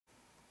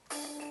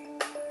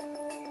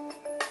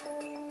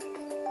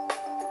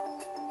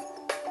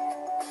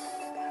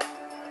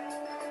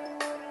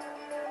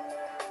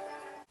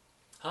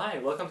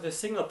welcome to the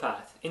Signal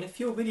Path. In a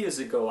few videos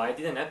ago, I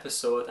did an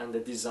episode on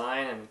the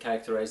design and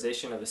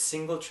characterization of a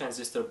single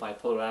transistor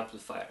bipolar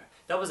amplifier.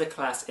 That was a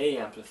Class A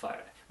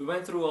amplifier. We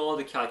went through all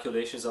the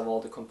calculations of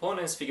all the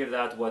components, figured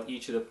out what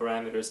each of the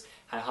parameters,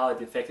 how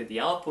it affected the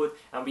output,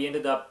 and we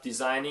ended up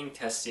designing,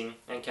 testing,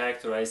 and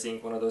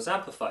characterizing one of those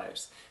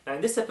amplifiers. Now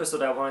in this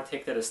episode, I want to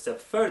take that a step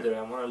further.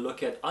 I want to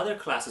look at other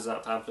classes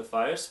of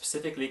amplifiers,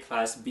 specifically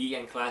Class B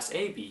and Class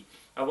AB.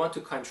 I want to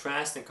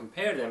contrast and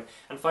compare them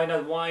and find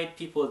out why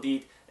people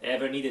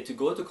ever needed to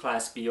go to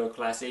Class B or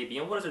Class AB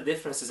and what are the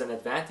differences and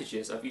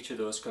advantages of each of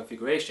those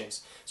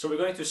configurations. So we're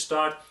going to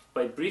start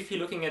by briefly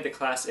looking at the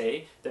Class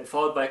A, then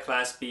followed by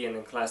Class B and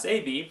then Class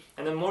AB,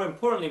 and then more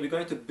importantly we're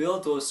going to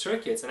build those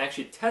circuits and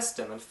actually test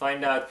them and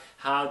find out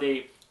how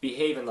they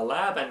behave in the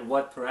lab and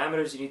what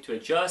parameters you need to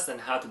adjust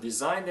and how to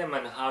design them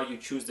and how you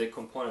choose the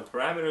component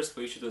parameters for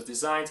each of those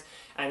designs.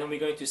 And then we're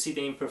going to see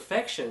the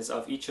imperfections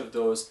of each of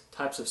those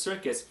types of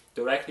circuits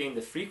directly in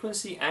the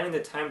frequency and in the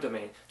time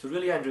domain to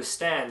really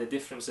understand the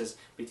differences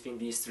between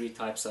these three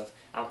types of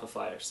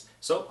amplifiers.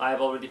 So I've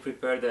already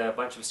prepared a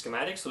bunch of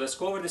schematics, so let's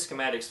go over the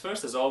schematics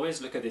first. As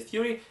always, look at the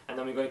theory and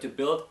then we're going to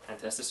build and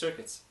test the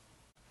circuits.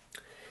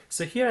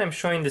 So here I'm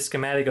showing the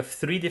schematic of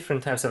three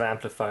different types of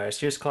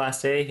amplifiers. Here's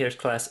Class A, here's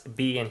Class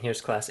B, and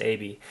here's Class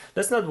AB.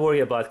 Let's not worry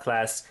about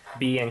Class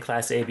B and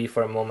Class AB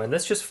for a moment.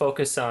 Let's just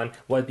focus on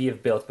what we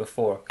have built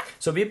before.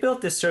 So we built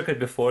this circuit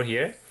before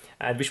here,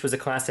 which was a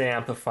Class A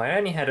amplifier,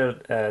 and it had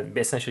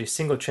essentially a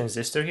single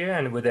transistor here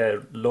and with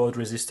a load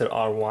resistor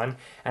R1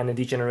 and a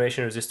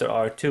degeneration resistor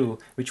R2,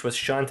 which was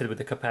shunted with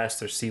the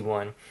capacitor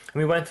C1. And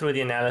we went through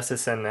the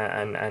analysis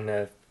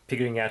and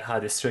figuring out how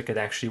this circuit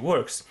actually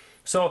works.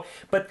 So,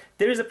 but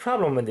there is a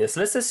problem with this.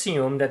 Let's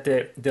assume that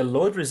the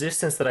load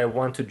resistance that I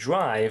want to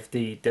drive,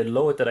 the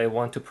load that I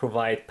want to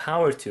provide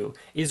power to,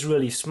 is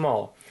really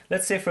small.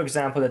 Let's say, for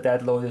example,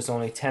 that load is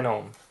only 10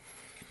 ohm.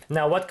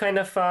 Now, what kind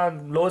of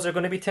loads are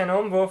going to be 10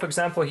 ohm? Well, for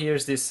example,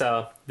 here's this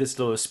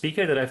little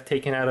speaker that I've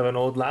taken out of an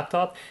old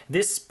laptop.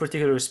 This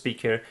particular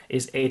speaker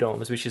is 8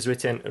 ohms, which is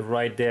written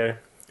right there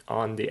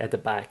at the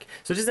back.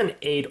 So this is an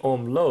 8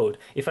 ohm load.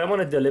 If I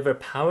want to deliver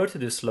power to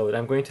this load,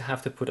 I'm going to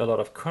have to put a lot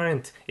of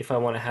current if I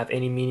want to have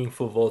any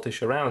meaningful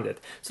voltage around it.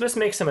 So let's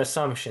make some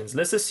assumptions.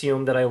 Let's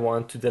assume that I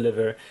want to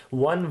deliver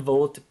 1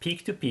 volt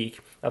peak to peak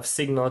of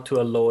signal to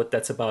a load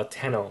that's about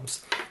 10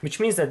 ohms, which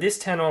means that this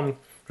 10 ohm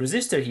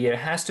resistor here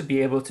has to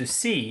be able to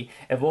see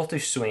a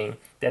voltage swing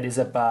that is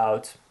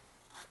about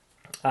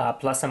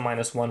plus or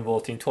minus 1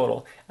 volt in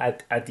total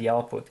at the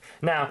output.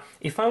 Now,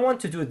 if I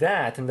want to do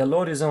that and the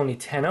load is only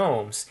 10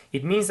 ohms,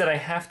 it means that I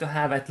have to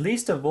have at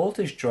least a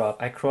voltage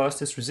drop across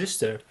this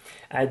resistor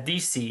at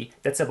DC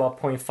that's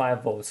about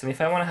 0.5 volts. And if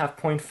I want to have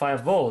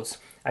 0.5 volts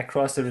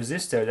across the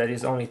resistor that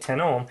is only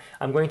 10 ohm,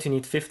 I'm going to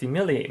need 50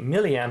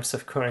 milliamps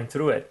of current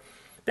through it.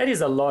 That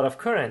is a lot of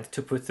current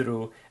to put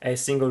through a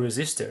single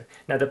resistor.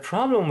 Now, the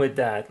problem with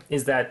that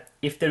is that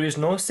if there is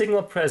no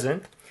signal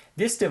present,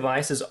 this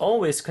device is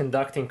always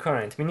conducting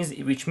current,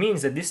 which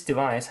means that this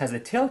device has a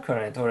tail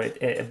current or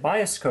a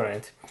bias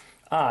current,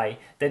 I,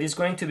 that is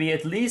going to be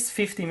at least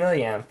 50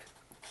 milliamp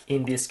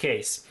in this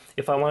case,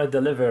 if I want to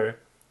deliver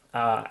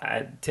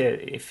 500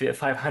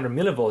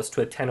 millivolts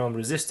to a 10 ohm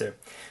resistor.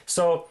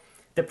 So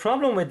the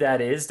problem with that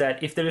is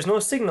that if there is no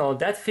signal,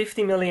 that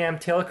 50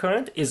 milliamp tail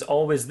current is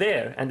always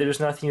there and there is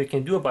nothing you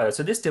can do about it.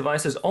 So this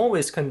device is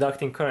always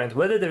conducting current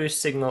whether there is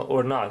signal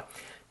or not.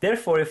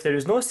 Therefore, if there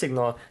is no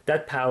signal,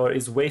 that power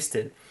is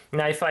wasted.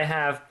 Now, if I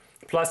have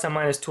plus or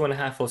minus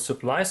 2.5 volt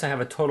supply, so I have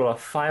a total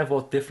of 5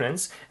 volt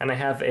difference, and I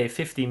have a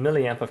 50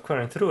 milliamp of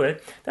current through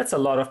it, that's a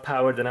lot of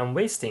power that I'm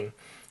wasting.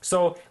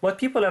 So what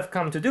people have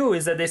come to do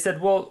is that they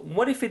said, well,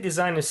 what if we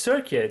design a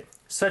circuit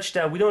such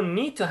that we don't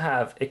need to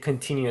have a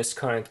continuous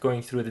current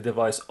going through the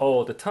device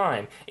all the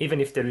time, even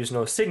if there is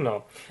no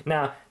signal.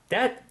 Now,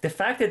 the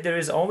fact that there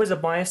is always a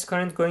bias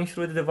current going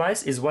through the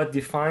device is what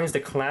defines the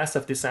class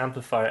of this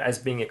amplifier as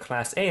being a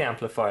Class A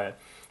amplifier,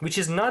 which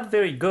is not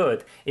very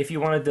good if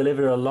you want to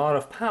deliver a lot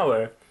of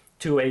power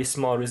to a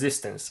small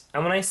resistance.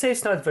 And when I say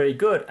it's not very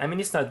good, I mean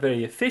it's not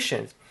very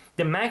efficient.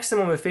 The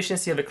maximum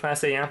efficiency of a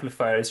Class A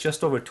amplifier is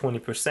just over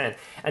 20%,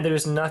 and there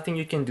is nothing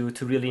you can do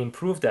to really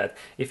improve that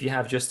if you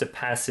have just a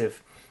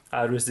passive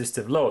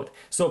resistive load.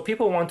 So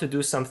people want to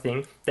do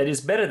something that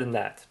is better than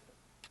that.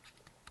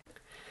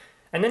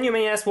 And then you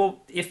may ask, well,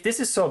 if this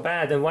is so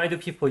bad, then why do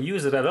people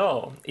use it at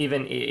all?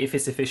 Even if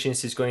its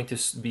efficiency is going to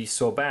be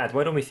so bad,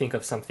 why don't we think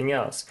of something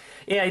else?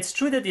 Yeah, it's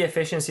true that the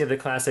efficiency of the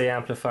Class A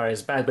amplifier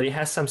is bad, but it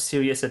has some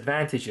serious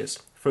advantages.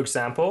 For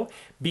example,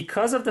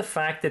 because of the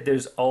fact that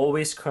there's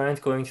always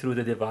current going through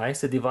the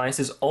device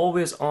is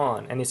always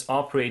on and it's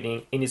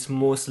operating in its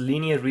most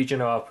linear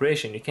region of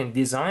operation. You can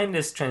design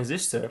this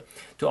transistor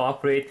to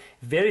operate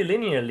very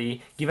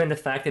linearly given the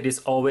fact that it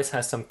always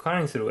has some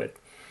current through it.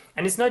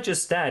 And it's not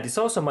just that, it's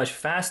also much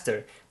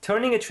faster.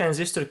 Turning a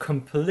transistor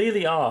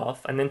completely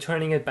off and then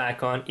turning it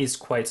back on is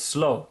quite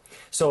slow.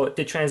 So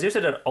the transistor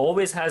that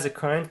always has a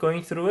current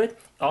going through it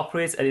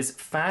operates at its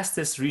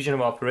fastest region of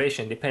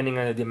operation, depending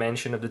on the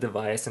dimension of the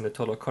device and the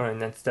total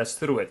current that's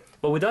through it.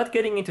 But without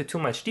getting into too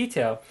much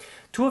detail,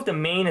 two of the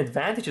main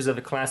advantages of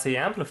a Class A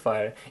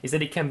amplifier is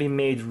that it can be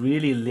made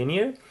really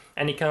linear,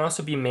 and it can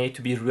also be made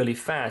to be really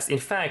fast. In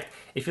fact,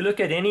 if you look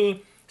at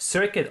any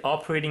circuit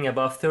operating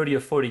above 30 or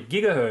 40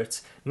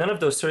 gigahertz, none of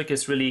those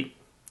circuits really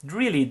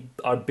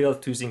are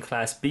built using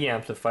Class B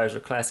amplifiers or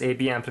Class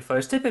AB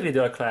amplifiers. Typically they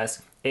are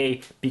Class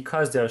A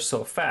because they're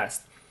so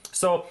fast.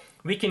 So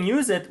we can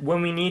use it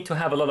when we need to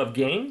have a lot of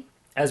gain,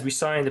 as we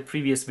saw in the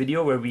previous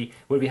video where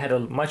we had a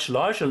much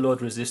larger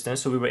load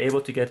resistance, so we were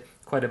able to get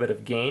quite a bit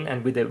of gain,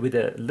 and with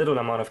a little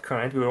amount of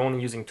current, we were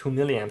only using 2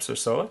 milliamps or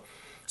so.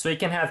 So it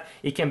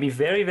can be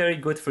very, very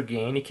good for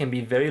gain, it can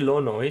be very low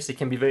noise, it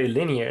can be very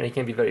linear, and it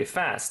can be very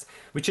fast,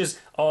 which is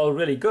all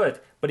really good,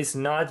 but it's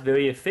not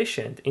very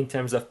efficient in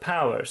terms of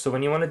power. So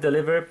when you want to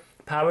deliver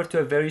power to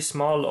a very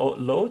small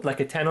load, like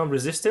a 10 ohm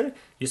resistor,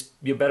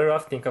 you're better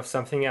off think of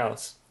something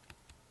else.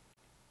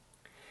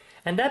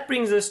 And that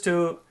brings us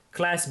to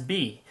Class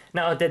B.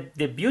 Now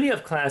the beauty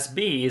of Class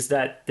B is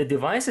that the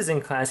devices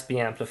in Class B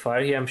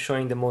amplifier, here I'm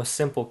showing the most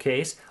simple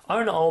case,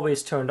 aren't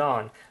always turned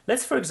on.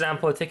 Let's for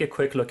example take a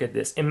quick look at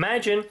this.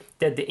 Imagine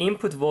that the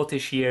input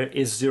voltage here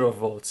is 0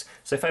 volts.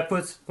 So if I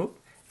put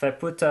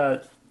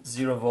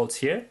 0 volts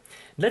here,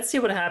 let's see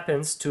what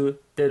happens to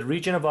the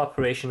region of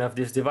operation of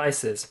these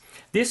devices.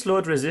 This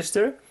load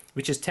resistor,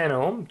 which is 10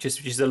 ohm, which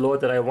is the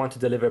load that I want to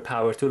deliver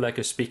power to, like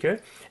a speaker,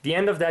 the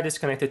end of that is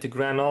connected to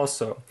ground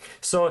also.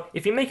 So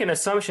if you make an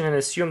assumption and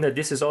assume that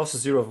this is also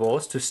 0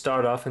 volts to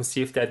start off and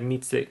see if that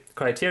meets the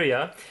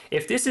criteria,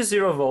 if this is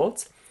 0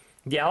 volts,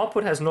 the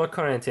output has no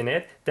current in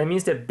it, that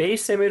means the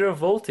base emitter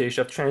voltage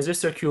of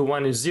transistor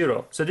Q1 is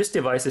 0. So this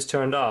device is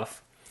turned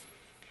off.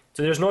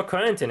 So there's no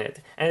current in it.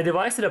 And the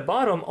device at the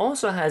bottom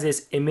also has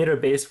its emitter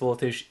base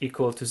voltage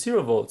equal to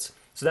 0 volts.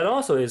 So that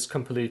also is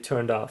completely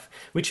turned off,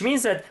 which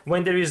means that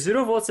when there is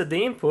 0 volts at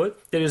the input,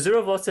 there is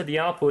 0 volts at the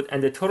output,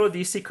 and the total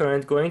DC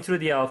current going through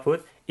the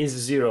output is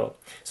 0.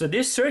 So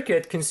this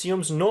circuit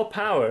consumes no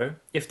power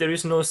if there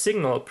is no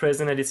signal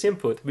present at its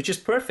input, which is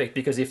perfect,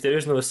 because if there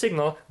is no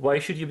signal, why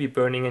should you be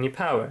burning any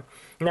power?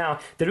 Now,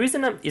 the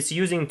reason it's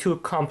using two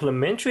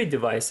complementary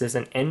devices,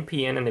 an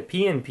NPN and a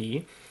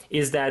PNP,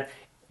 is that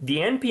the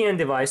NPN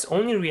device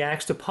only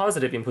reacts to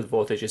positive input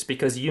voltages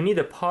because you need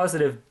a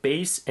positive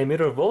base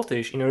emitter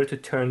voltage in order to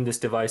turn this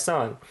device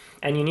on.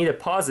 And you need a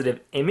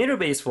positive emitter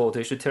base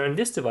voltage to turn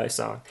this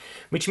device on.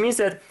 Which means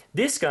that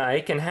this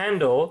guy can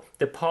handle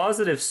the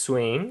positive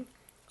swing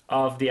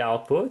of the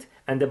output,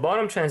 and the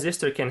bottom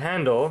transistor can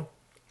handle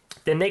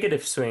the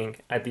negative swing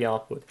at the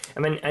output.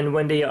 And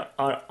when they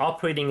are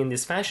operating in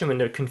this fashion, when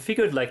they're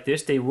configured like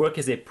this, they work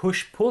as a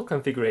push-pull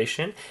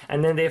configuration,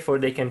 and then therefore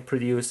they can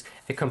produce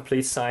a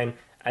complete sine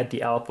at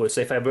the output.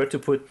 So if I were to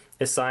put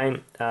a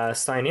sine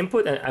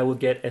input, and I will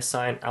get a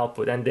sine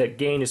output, and the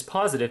gain is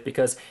positive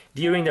because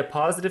during the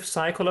positive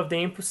cycle of the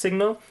input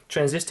signal,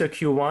 transistor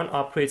Q1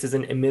 operates as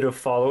an emitter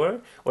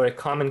follower or a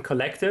common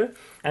collector,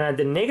 and at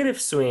the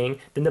negative swing,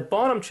 then the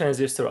bottom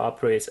transistor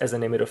operates as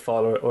an emitter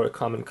follower or a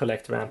common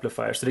collector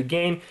amplifier. So the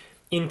gain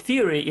in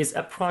theory is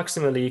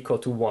approximately equal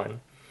to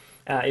 1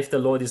 if the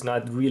load is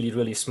not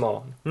really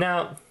small.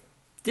 Now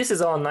this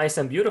is all nice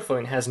and beautiful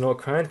and has no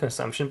current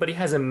consumption, but it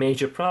has a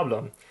major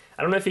problem.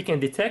 I don't know if you can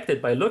detect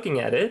it by looking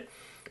at it,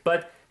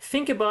 but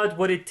think about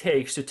what it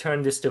takes to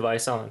turn this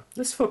device on.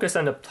 Let's focus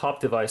on the top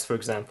device, for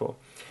example.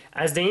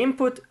 As the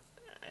input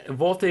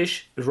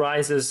voltage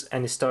rises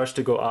and it starts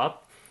to go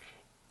up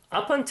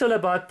until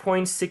about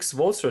 0.6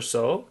 volts or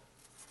so,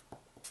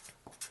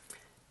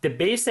 the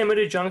base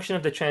emitter junction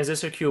of the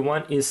transistor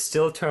Q1 is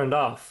still turned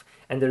off,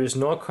 and there is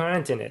no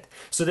current in it.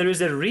 So there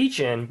is a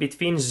region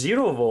between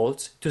 0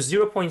 volts to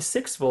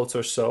 0.6 volts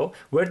or so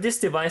where this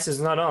device is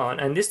not on,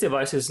 and this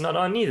device is not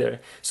on either.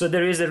 So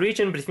there is a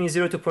region between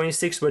 0 to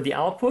 0.6 where the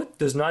output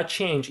does not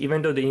change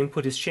even though the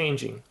input is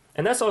changing.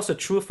 And that's also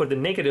true for the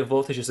negative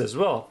voltages as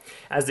well.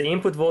 As the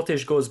input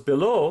voltage goes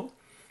below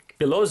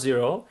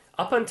 0,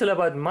 up until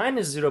about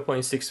minus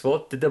 0.6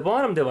 volt, the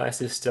bottom device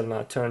is still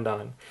not turned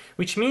on,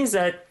 which means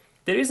that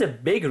there is a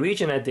big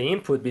region at the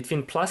input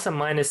between plus and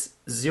minus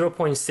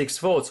 0.6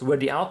 volts where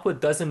the output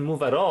doesn't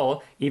move at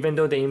all even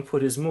though the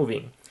input is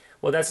moving.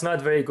 Well, that's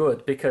not very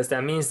good, because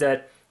that means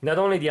that not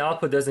only the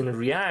output doesn't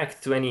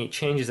react to any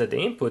changes at the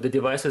input, the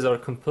devices are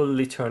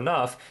completely turned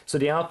off, so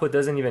the output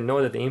doesn't even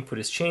know that the input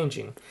is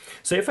changing.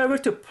 So if I were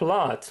to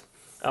plot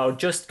or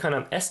just kind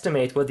of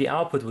estimate what the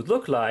output would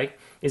look like,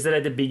 is that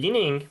at the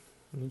beginning,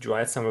 let me draw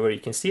it somewhere where you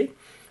can see it.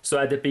 So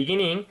at the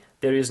beginning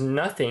there is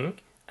nothing,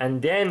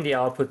 and then the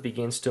output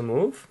begins to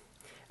move,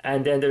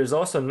 and then there's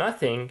also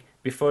nothing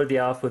before the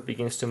output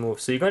begins to move.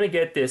 So you're going to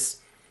get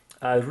this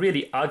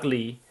really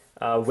ugly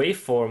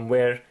waveform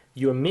where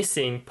you're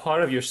missing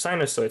part of your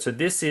sinusoid. So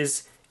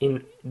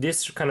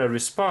this kind of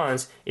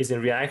response is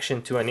in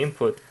reaction to an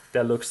input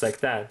that looks like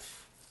that.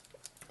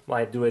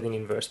 why I do it in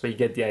inverse, but you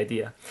get the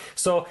idea.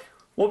 So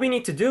what we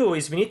need to do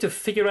is we need to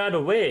figure out a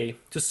way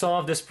to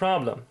solve this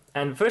problem.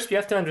 And first we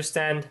have to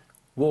understand,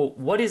 well,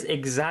 what is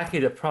exactly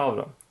the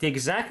problem? The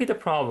exact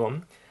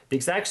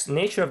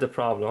nature of the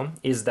problem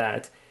is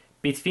that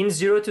between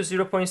 0 to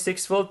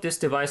 0.6 volt, this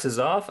device is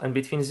off, and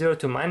between 0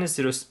 to minus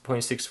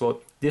 0.6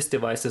 volt, this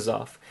device is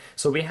off.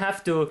 So we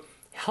have to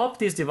help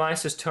these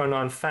devices turn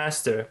on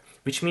faster,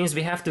 which means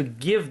we have to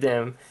give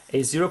them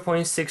a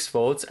 0.6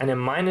 volts and a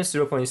minus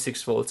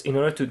 0.6 volts in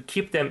order to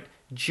keep them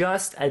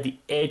just at the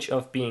edge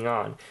of being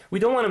on. We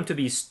don't want them to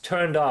be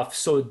turned off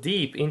so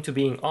deep into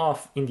being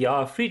off in the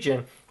off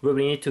region where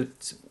we need to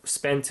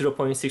spend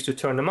 0.6 to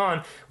turn them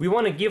on. We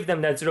want to give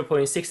them that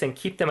 0.6 and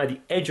keep them at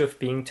the edge of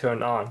being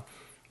turned on.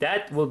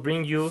 That will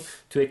bring you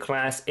to a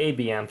class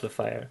AB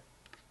amplifier.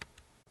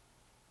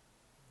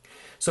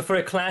 So for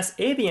a class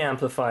AB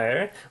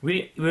amplifier,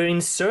 we're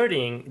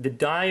inserting the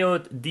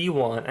diode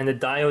D1 and the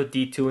diode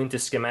D2 into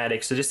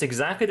schematic. So just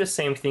exactly the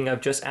same thing,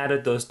 I've just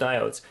added those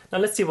diodes. Now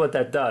let's see what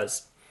that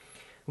does.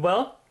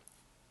 Well,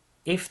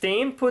 if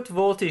the input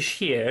voltage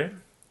here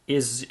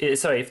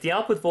if the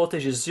output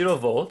voltage is 0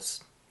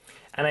 volts,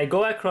 and I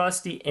go across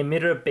the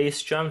emitter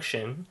base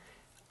junction,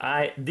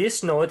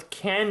 this node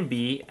can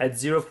be at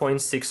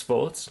 0.6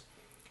 volts.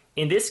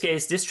 In this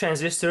case, this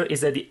transistor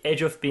is at the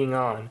edge of being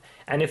on.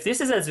 And if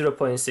this is at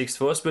 0.6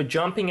 volts, we're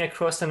jumping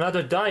across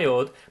another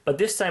diode, but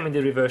this time in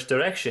the reverse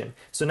direction.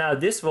 So now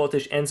this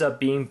voltage ends up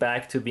being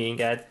back to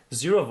being at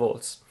 0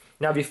 volts.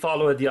 Now we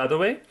follow it the other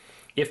way.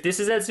 If this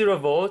is at 0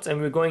 volts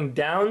and we're going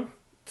down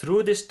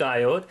through this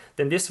diode,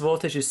 then this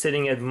voltage is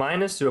sitting at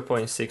minus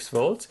 0.6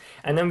 volts.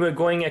 And then we're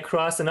going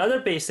across another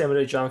base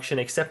emitter junction,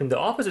 except in the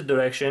opposite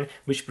direction,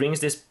 which brings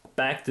this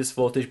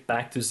voltage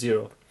back to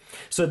 0.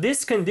 So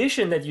this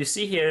condition that you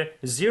see here,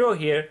 0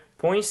 here,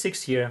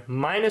 0.6 here,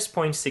 minus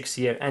 0.6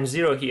 here, and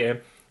 0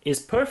 here, is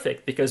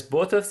perfect because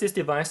both of these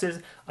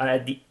devices are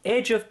at the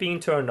edge of being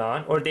turned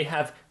on, or they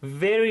have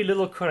very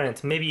little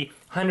current, maybe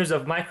hundreds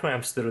of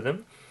microamps through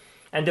them.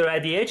 And they're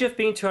at the edge of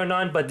being turned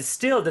on, but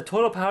still the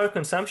total power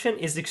consumption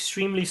is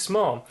extremely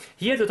small.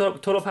 Here the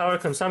total power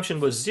consumption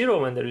was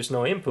 0 when there is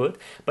no input,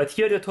 but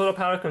here the total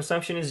power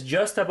consumption is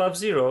just above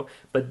 0,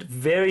 but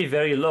very,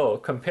 very low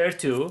compared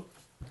to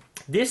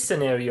this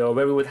scenario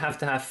where we would have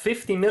to have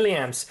 50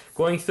 milliamps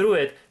going through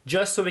it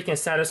just so we can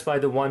satisfy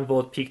the 1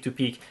 volt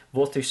peak-to-peak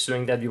voltage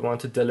swing that we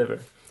want to deliver.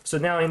 So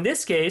now in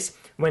this case,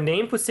 when the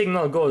input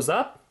signal goes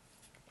up,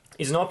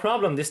 is no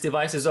problem. This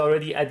device is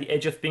already at the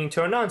edge of being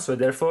turned on, so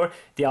therefore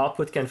the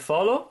output can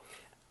follow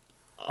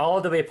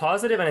all the way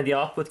positive and the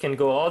output can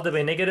go all the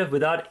way negative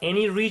without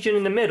any region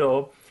in the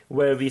middle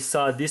where we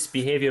saw this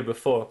behavior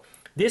before.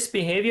 This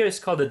behavior is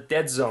called a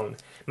dead zone,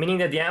 meaning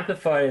that the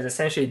amplifier is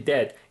essentially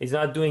dead. It's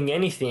not doing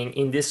anything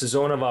in this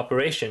zone of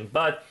operation,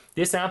 but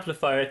this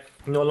amplifier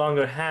no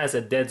longer has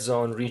a dead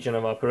zone region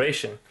of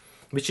operation,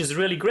 which is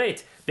really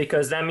great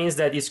because that means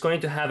that it's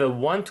going to have a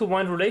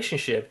one-to-one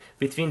relationship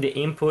between the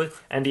input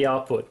and the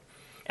output.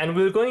 And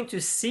we're going to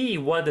see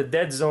what the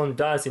dead zone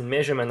does in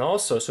measurement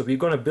also. So we're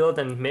going to build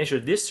and measure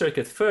this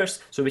circuit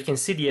first so we can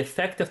see the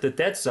effect of the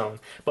dead zone,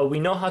 but we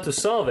know how to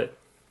solve it.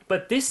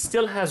 But this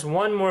still has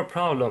one more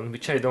problem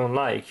which I don't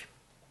like.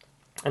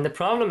 And the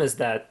problem is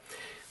that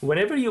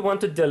whenever you want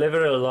to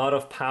deliver a lot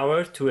of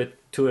power to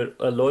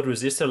a load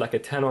resistor like a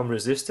 10 ohm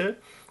resistor,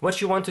 what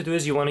you want to do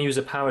is you want to use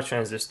a power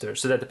transistor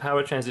so that the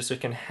power transistor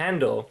can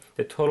handle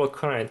the total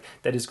current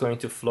that is going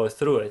to flow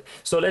through it.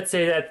 So let's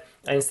say that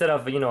instead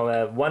of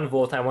 1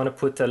 volt, I want to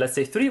put let's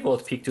say 3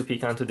 volt peak to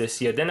peak onto this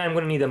here. Then I'm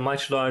going to need a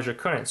much larger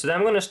current. So then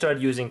I'm going to start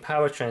using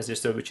power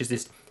transistor, which is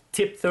this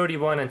tip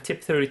 31 and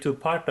tip 32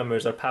 part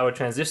numbers are power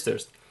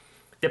transistors.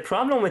 The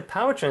problem with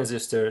power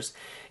transistors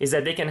is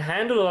that they can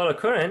handle a lot of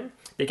current,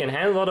 they can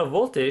handle a lot of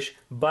voltage,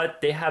 but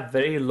they have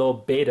very low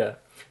beta.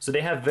 So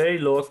they have very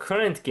low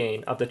current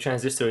gain of the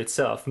transistor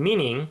itself,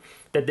 meaning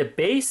that the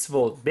base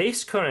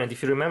current,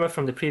 if you remember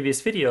from the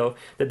previous video,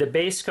 that the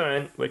base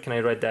current, where can I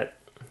write that?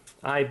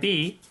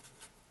 IB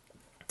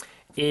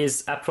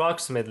is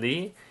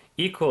approximately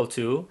equal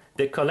to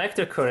the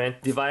collector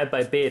current divided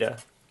by beta,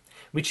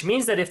 which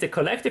means that if the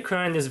collector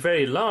current is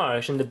very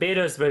large and the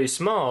beta is very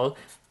small,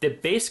 the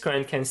base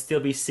current can still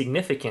be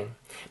significant,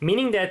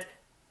 meaning that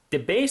the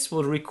base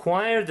will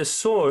require the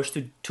source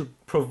to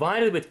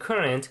provide it with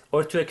current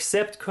or to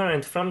accept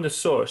current from the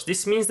source.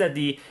 This means that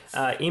the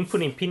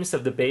input impedance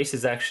of the base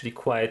is actually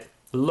quite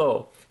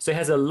low. So it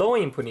has a low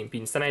input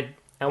impedance, and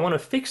I want to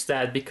fix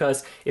that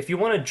because if you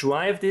want to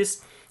drive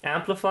this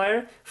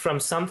amplifier from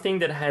something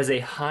that has a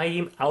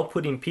high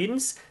output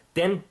impedance,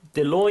 then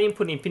the low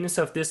input impedance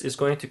of this is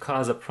going to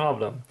cause a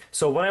problem.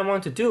 So what I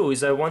want to do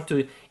is I want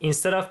to,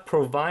 instead of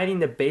providing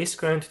the base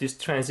current to these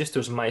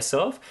transistors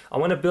myself, I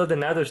want to build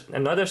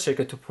another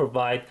circuit to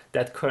provide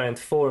that current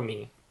for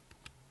me.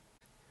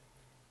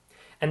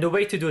 And the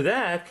way to do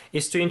that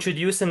is to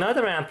introduce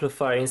another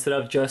amplifier instead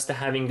of just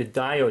having the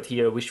diode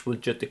here, which will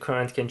the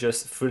current can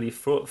just freely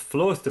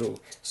flow through.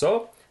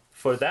 So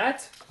for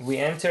that, we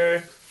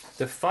enter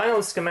the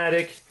final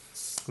schematic,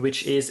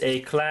 which is a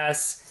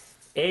class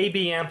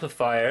AB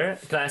amplifier,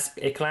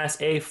 a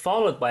class A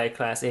followed by a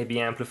class AB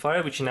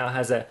amplifier, which now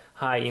has a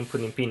high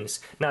input impedance.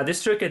 Now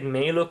this circuit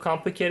may look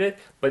complicated,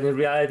 but in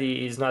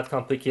reality is not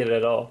complicated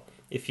at all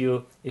if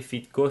you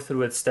go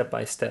through it step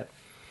by step.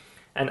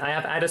 And I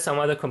have added some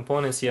other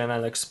components here and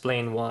I'll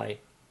explain why.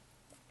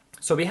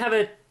 So we have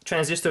a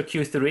transistor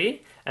Q3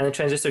 and a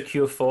transistor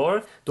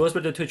Q4. Those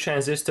were the two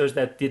transistors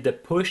that did the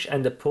push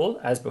and the pull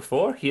as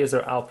before. Here's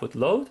our output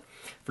load.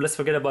 But let's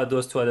forget about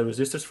those two other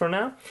resistors for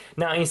now.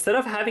 Now instead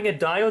of having a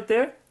diode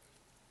there,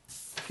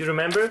 if you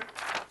remember,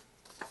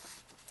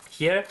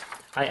 here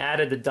I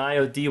added the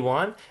diode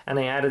D1 and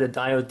I added the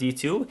diode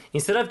D2.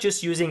 Instead of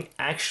just using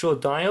actual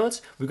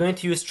diodes, we're going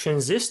to use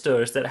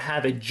transistors that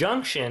have a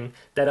junction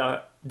that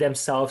are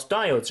themselves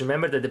diodes.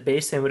 Remember that the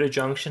base emitter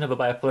junction of a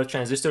bipolar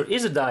transistor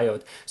is a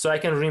diode. So I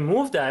can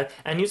remove that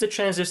and use the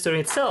transistor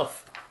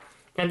itself.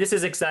 And this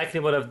is exactly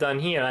what I've done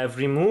here. I've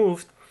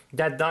removed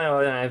that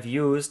diode and I've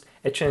used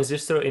a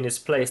transistor in its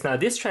place. Now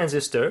this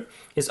transistor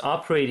is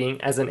operating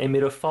as an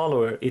emitter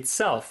follower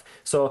itself.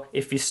 So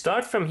if we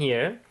start from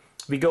here,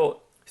 we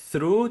go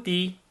through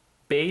the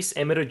base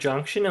emitter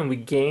junction and we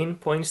gain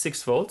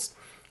 0.6 volts.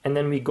 And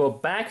then we go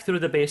back through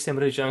the base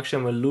emitter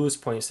junction, we lose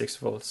 0.6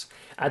 volts.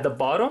 At the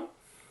bottom,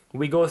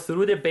 we go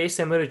through the base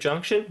emitter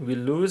junction, we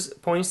lose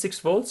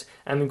 0.6 volts,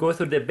 and we go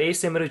through the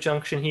base emitter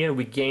junction here,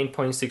 we gain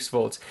 0.6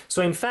 volts.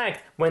 So in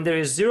fact, when there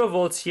is 0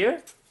 volts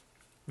here,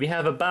 we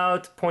have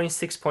about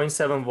 0.6,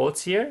 0.7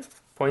 volts here,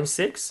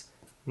 0.6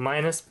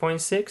 minus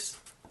 0.6,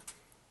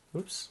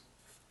 oops,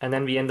 and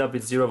then we end up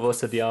with 0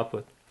 volts at the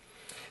output.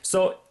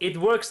 So it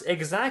works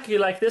exactly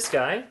like this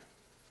guy,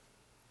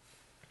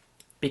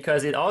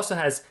 because it also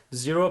has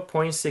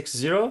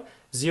 0.60,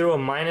 0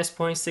 minus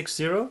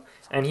 0.60,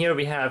 and here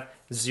we have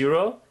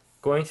 0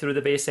 going through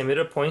the base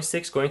emitter,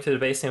 0.6 going through the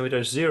base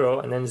emitter, 0,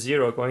 and then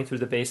 0 going through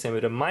the base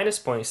emitter, minus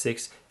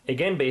 0.6,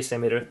 again base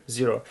emitter,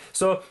 0.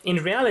 So in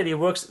reality it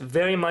works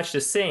very much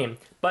the same,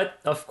 but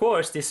of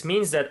course this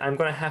means that I'm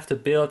going to have to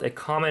build a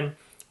common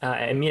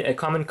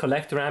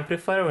collector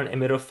amplifier or an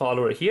emitter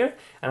follower here,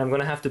 and I'm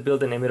going to have to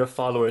build an emitter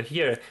follower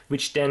here,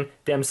 which then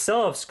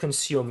themselves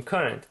consume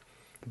current.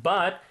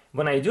 But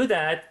when I do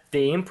that,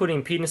 the input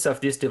impedance of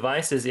these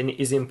devices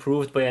is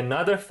improved by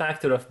another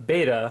factor of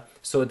beta.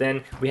 So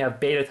then we have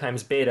beta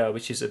times beta,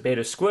 which is a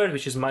beta squared,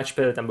 which is much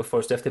better than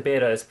before. So if the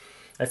beta is,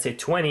 let's say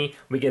 20,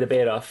 we get a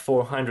beta of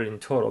 400 in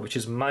total, which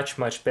is much,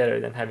 much better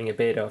than having a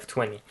beta of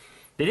 20.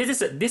 The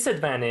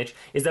disadvantage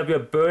is that we are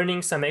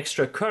burning some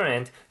extra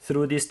current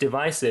through these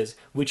devices,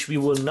 which we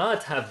will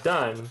not have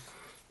done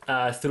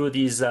through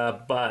these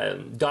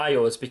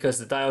diodes, because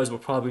the diodes will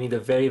probably need a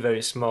very,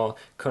 very small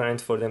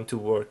current for them to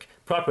work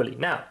properly.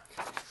 Now,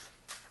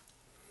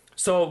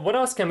 so what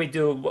else can we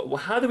do?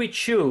 How do we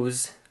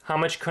choose how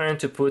much current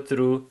to put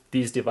through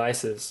these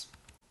devices?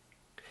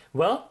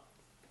 Well,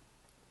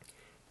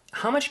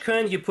 how much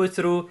current you put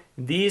through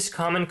these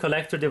common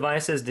collector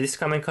devices, this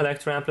common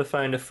collector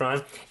amplifier in the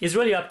front, is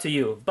really up to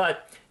you.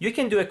 But you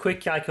can do a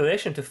quick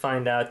calculation to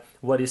find out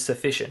what is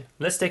sufficient.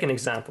 Let's take an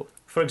example.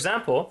 For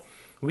example,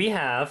 we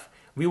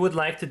would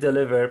like to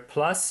deliver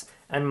plus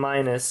and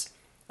minus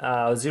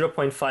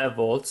 0.5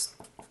 volts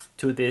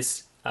to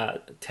this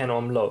 10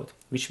 ohm load,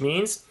 which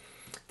means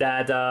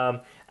that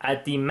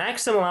at the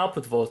maximum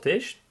output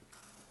voltage,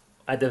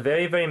 at the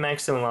very, very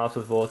maximum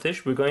output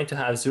voltage, we're going to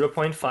have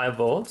 0.5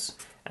 volts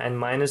and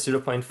minus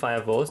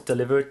 0.5 volts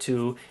delivered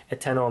to a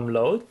 10 ohm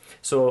load.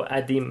 So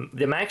at the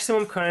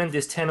maximum current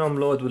this 10 ohm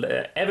load will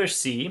ever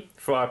see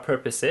for our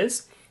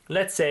purposes,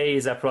 let's say,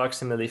 is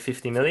approximately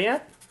 50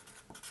 milliamp.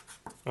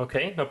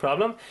 Okay, no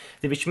problem.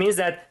 Which means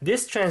that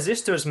this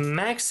transistor's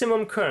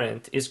maximum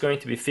current is going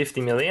to be 50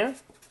 milliamp,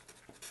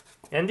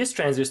 and this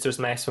transistor's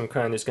maximum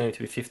current is going to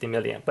be 50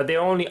 milliamp, but they're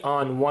only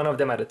on one of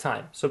them at a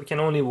time, so we can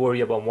only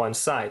worry about one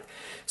side.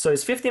 So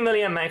it's 50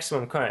 milliamp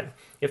maximum current.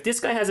 If this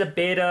guy has a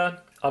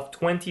beta of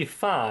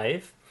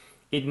 25,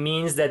 it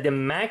means that the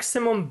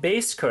maximum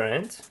base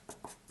current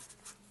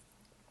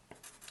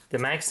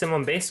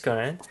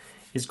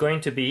is going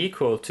to be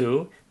equal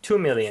to 2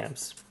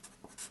 milliamps.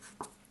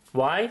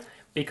 Why?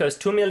 Because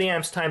 2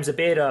 milliamps times a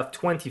beta of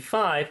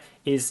 25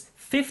 is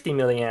 50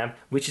 milliamp,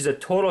 which is a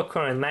total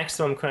current,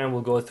 maximum current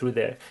will go through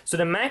there. So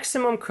the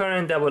maximum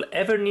current that we'll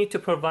ever need to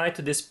provide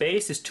to this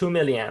base is 2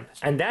 milliamp,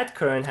 and that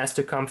current has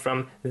to come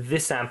from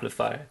this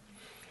amplifier.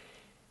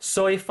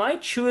 So if I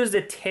choose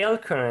the tail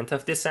current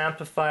of this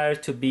amplifier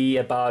to be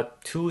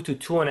about 2 to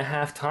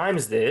 2.5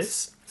 times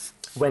this,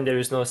 when there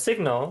is no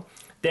signal,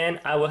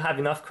 then I will have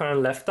enough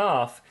current left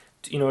off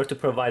in order to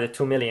provide a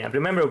 2 milliamp.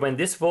 Remember, when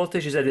this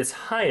voltage is at its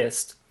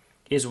highest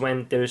is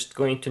when there's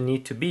going to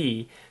need to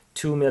be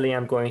 2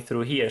 milliamp going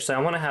through here. So I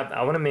want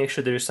to make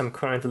sure there is some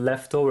current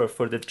left over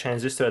for the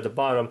transistor at the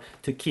bottom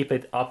to keep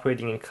it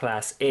operating in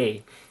class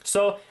A.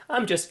 So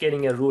I'm just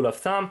getting a rule of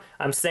thumb.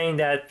 I'm saying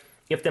that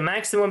if the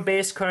maximum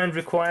base current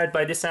required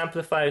by this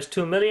amplifier is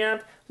 2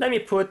 milliamp, let me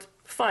put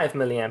 5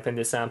 milliamp in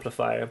this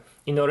amplifier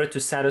in order to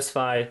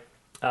satisfy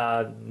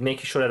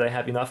making sure that I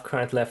have enough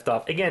current left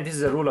off. Again, this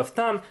is a rule of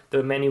thumb. There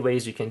are many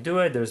ways you can do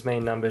it. There's many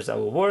numbers that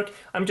will work.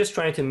 I'm just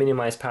trying to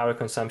minimize power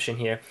consumption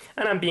here.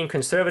 And I'm being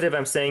conservative.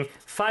 I'm saying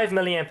 5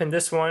 milliamp in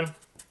this one,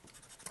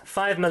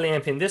 5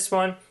 milliamp in this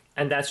one,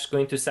 and that's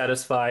going to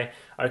satisfy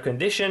our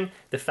condition.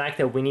 The fact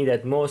that we need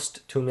at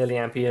most 2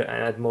 milliamp here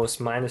and at most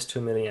minus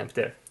 2 milliamp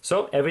there.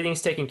 So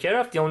everything's taken care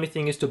of. The only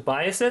thing is to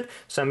bias it.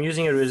 So I'm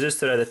using a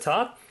resistor at the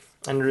top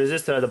and a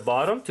resistor at the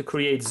bottom to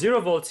create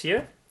 0 volts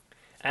here.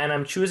 And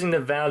I'm choosing the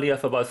value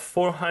of about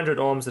 400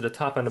 ohms at the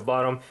top and the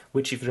bottom,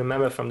 which if you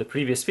remember from the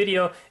previous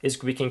video,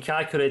 is we can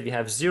calculate. We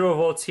have 0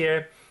 volts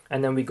here,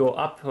 and then we go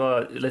up.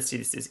 Let's see,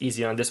 this is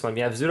easier on this one. We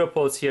have 0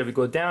 volts here. We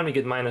go down, we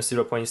get minus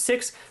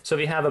 0.6. So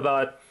we have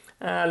about,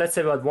 let's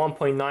say about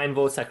 1.9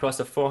 volts across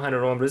a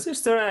 400 ohm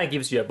resistor, and it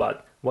gives you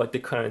about what the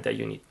current that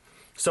you need.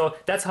 So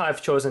that's how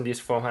I've chosen these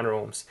 400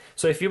 ohms.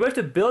 So if you were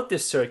to build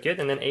this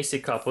circuit and then AC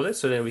couple it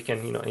so that we can,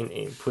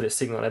 put a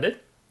signal at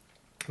it,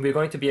 we're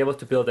going to be able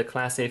to build a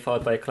class A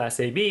followed by a class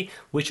AB,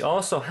 which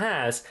also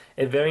has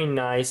a very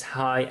nice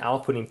high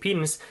output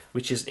impedance,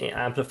 which is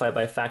amplified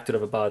by a factor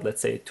of about,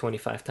 let's say,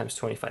 25 times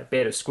 25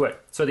 beta squared.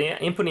 So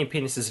the input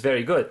impedance is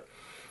very good.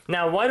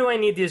 Now, why do I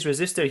need this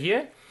resistor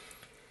here?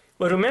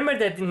 Well, remember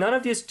that none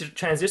of these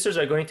transistors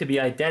are going to be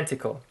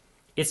identical.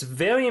 It's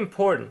very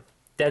important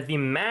that we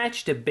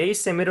match the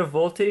base emitter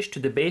voltage to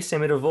the base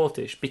emitter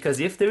voltage, because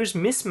if there's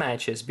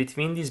mismatches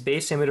between these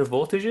base emitter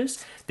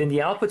voltages, then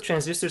the output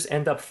transistors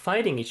end up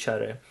fighting each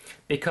other.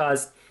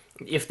 Because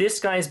if this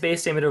guy's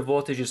base emitter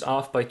voltage is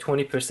off by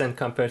 20%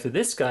 compared to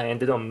this guy and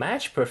they don't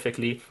match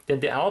perfectly,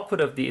 then the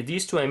output of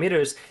these two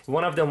emitters,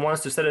 one of them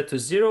wants to set it to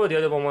 0, the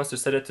other one wants to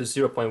set it to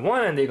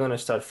 0.1, and they're going to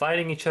start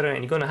fighting each other,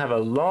 and you're going to have a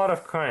lot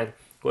of current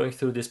going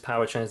through these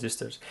power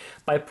transistors.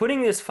 By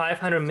putting these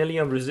 500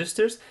 milliohm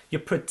resistors, you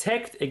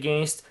protect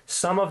against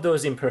some of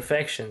those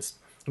imperfections,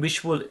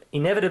 which will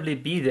inevitably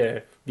be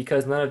there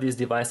because none of these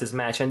devices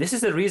match. And this is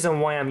the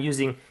reason why I'm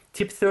using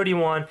tip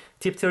 31,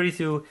 tip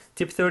 32,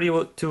 tip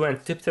 32,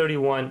 and tip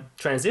 31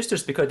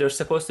 transistors, because they're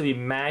supposed to be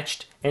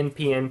matched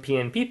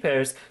NP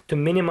pairs to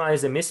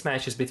minimize the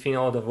mismatches between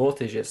all the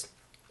voltages.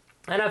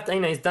 And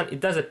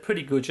it does a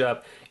pretty good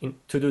job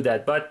to do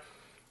that. But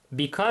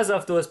because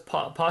of those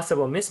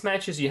possible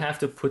mismatches, you have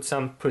to put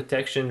some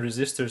protection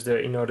resistors there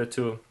in order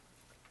to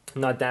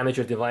not damage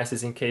your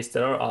devices in case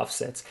there are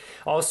offsets.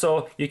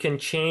 Also, you can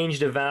change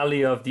the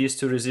value of these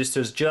two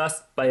resistors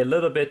just by a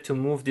little bit to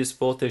move this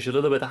voltage a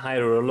little bit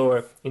higher or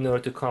lower in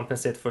order to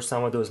compensate for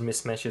some of those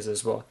mismatches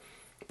as well.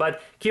 But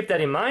keep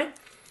that in mind,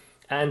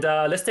 and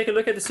let's take a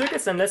look at the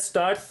circuits, and let's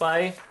start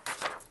by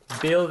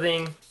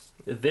building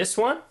this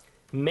one,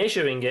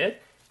 measuring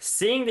it,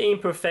 seeing the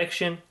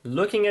imperfection,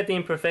 looking at the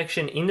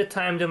imperfection in the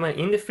time domain,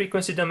 in the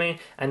frequency domain,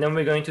 and then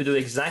we're going to do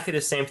exactly the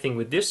same thing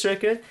with this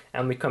circuit,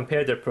 and we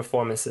compare their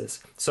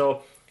performances.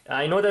 So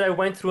I know that I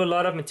went through a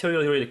lot of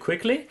material really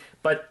quickly,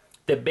 but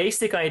the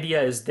basic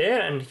idea is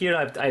there, and here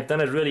I've done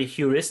a really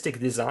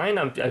heuristic design.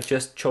 I've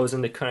just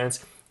chosen the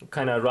currents,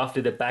 kind of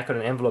roughly the back of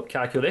an envelope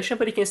calculation,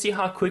 but you can see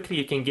how quickly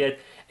you can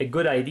get a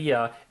good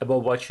idea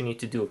about what you need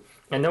to do.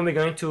 And then we're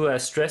going to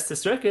stress the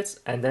circuits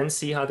and then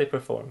see how they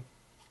perform.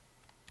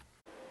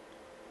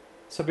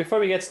 So before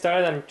we get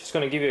started, I'm just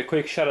going to give you a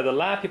quick shot of the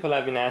lab. People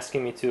have been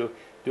asking me to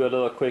do a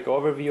little quick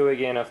overview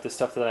again of the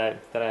stuff that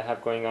I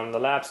have going on in the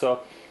lab.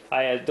 So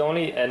the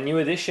only new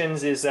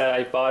additions is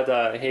I bought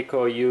a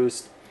Heiko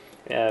used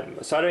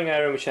soldering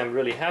iron, which I'm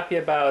really happy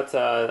about.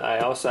 I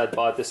also had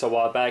bought this a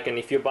while back, and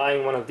if you're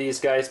buying one of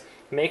these guys,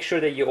 make sure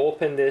that you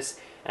open this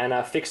and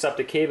fix up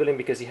the cabling,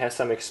 because it has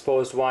some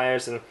exposed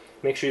wires, and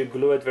make sure you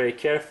glue it very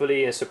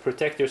carefully and so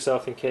protect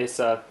yourself in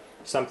case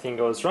something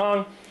goes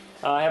wrong.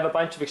 I have a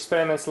bunch of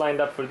experiments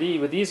lined up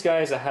with these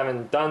guys. I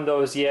haven't done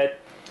those yet.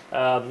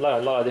 A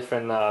lot of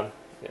different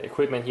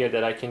equipment here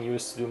that I can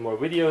use to do more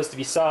videos.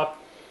 We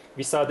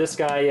saw this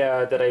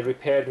guy that I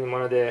repaired in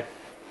one of the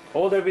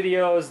older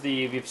videos.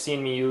 We've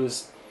seen me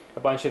use a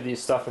bunch of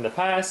these stuff in the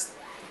past.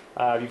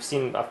 You've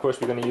seen, of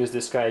course, we're going to use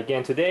this guy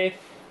again today.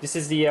 This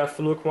is the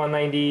Fluke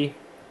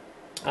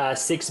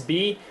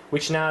 196B,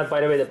 which now,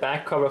 by the way, the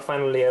back cover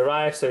finally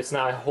arrived, so it's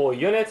now a whole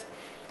unit.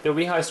 The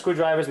Weehai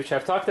screwdrivers, which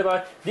I've talked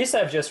about. This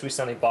I've just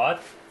recently bought,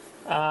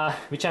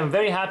 which I'm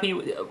very happy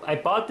with. I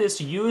bought this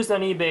used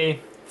on eBay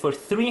for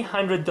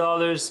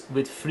 $300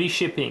 with free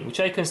shipping, which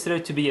I consider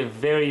to be a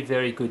very,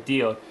 very good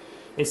deal.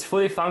 It's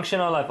fully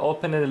functional. I've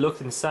opened it,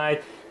 looked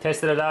inside,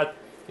 tested it out.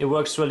 It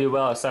works really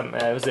well. So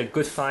it was a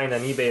good find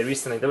on eBay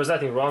recently. There was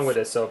nothing wrong with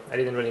it, so I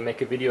didn't really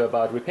make a video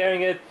about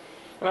repairing it.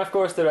 And of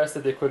course the rest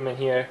of the equipment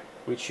here,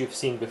 which you've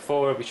seen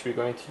before, which we're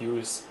going to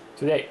use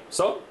today.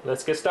 So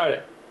let's get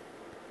started.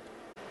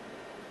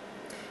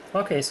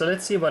 Okay, so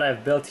let's see what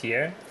I've built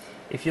here.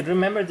 If you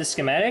remember the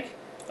schematic,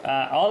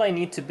 all I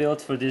need to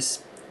build for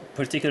this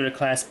particular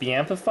class B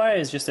amplifier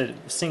is just a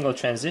single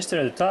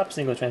transistor at the top,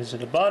 single transistor at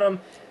the bottom,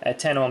 a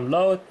 10 ohm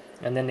load,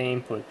 and then the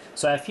input.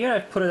 So I've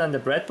put it on the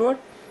breadboard.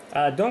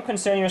 Don't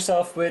concern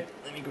yourself with,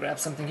 let me grab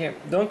something here.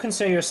 Don't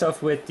concern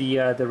yourself with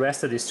the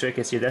rest of these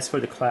circuits here. That's for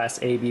the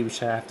class AB,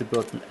 which I have to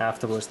build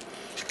afterwards.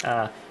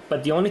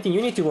 But the only thing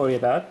you need to worry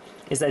about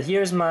is that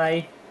here's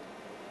my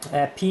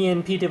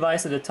PNP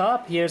device at the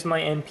top, here's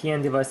my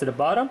NPN device at the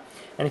bottom,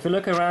 and if you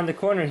look around the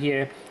corner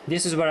here,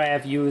 this is where I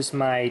have used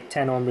my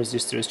 10 ohm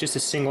resistor. It's just a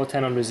single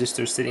 10 ohm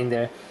resistor sitting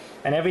there,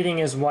 and everything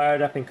is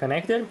wired up and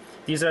connected.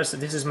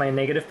 This is my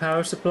negative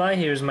power supply,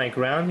 here's my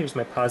ground, here's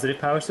my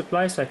positive power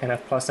supply, so I can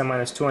have plus and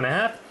minus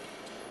 2.5.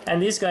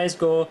 And these guys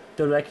go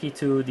directly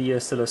to the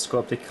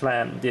oscilloscope, the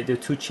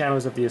two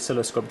channels of the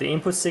oscilloscope. The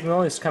input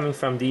signal is coming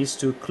from these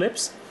two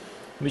clips,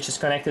 which is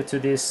connected to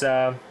this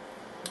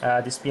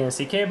this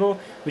BNC cable,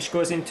 which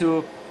goes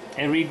into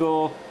a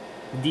Rigo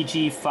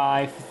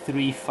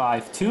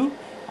DG5352,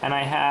 and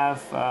I have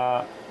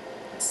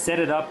set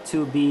it up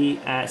to be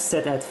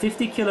set at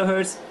 50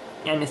 kilohertz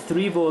and a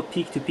 3 volt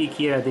peak to peak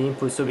here at the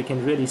input, so we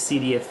can really see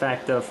the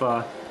effect of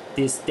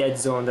this dead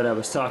zone that I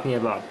was talking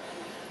about.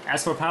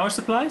 As for power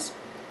supplies,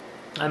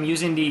 I'm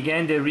using the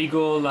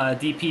Rigo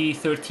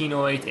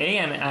DP1308A,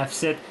 and I've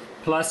set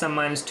plus and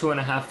minus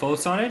 2.5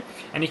 volts on it,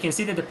 and you can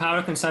see that the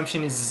power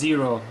consumption is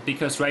 0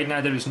 because right now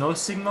there is no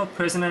signal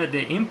present at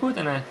the input,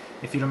 and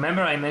if you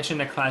remember, I mentioned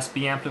that Class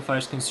B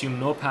amplifiers consume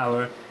no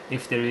power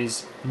if there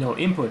is no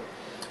input.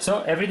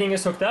 So everything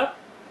is hooked up.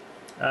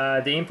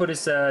 The input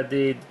is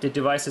the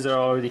devices are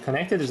already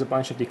connected. There's a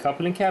bunch of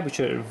decoupling cabs which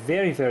are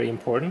very, very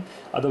important,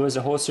 otherwise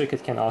the whole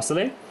circuit can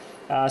oscillate.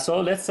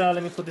 So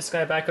let me put this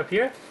guy back up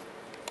here,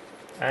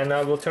 and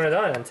we'll turn it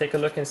on and take a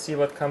look and see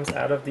what comes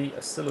out of the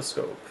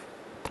oscilloscope.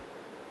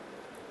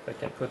 If I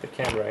can put the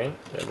camera in,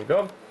 there we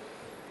go.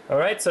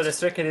 Alright, so the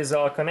circuit is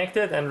all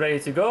connected and ready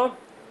to go.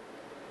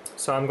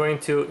 So I'm going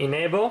to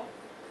enable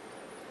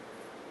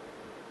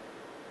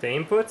the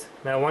input.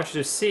 Now I want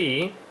you to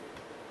see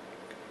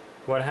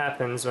what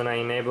happens when I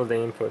enable the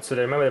input. So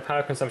remember, the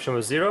power consumption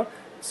was 0,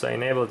 so I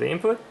enable the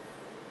input,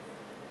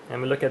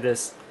 and we look at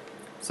this.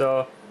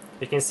 So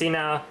you can see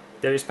now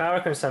there is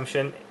power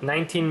consumption,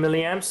 19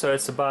 milliamps, so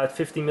it's about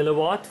 50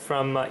 milliwatt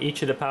from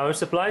each of the power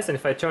supplies, and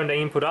if I turn the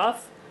input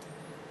off,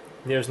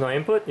 there's no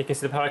input. You can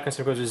see the power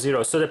consumption goes to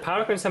 0. So the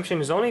power consumption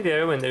is only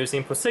there when there is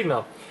input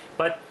signal.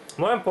 But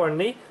more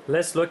importantly,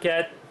 let's look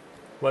at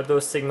what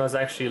those signals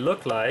actually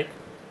look like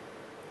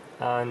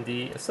on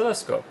the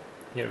oscilloscope.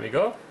 Here we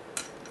go.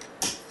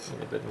 A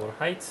little bit more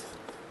height.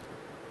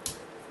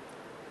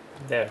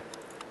 There.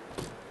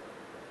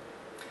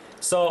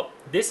 So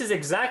this is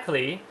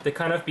exactly the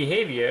kind of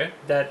behavior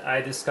that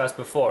I discussed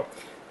before.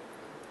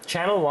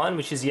 Channel 1,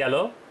 which is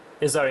yellow,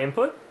 is our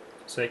input.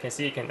 So you can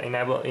see you can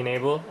enable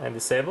and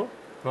disable,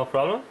 no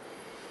problem.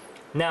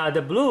 Now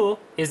the blue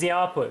is the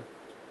output.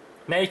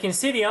 Now you can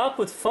see the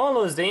output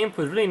follows the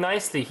input really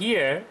nicely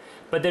here,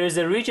 but there is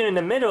a region in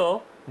the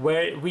middle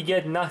where we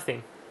get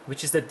nothing,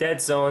 which is the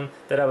dead zone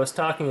that I was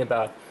talking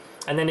about.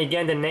 And then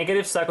again, the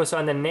negative cycle. So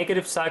on the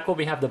negative cycle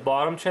we have the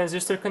bottom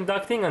transistor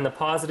conducting, on the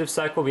positive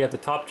cycle we have the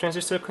top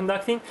transistor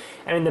conducting,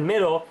 and in the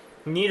middle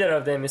neither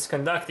of them is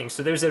conducting.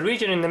 So there's a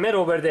region in the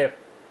middle where the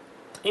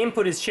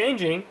input is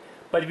changing,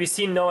 but we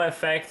see no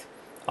effect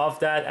of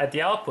that at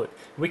the output.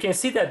 We can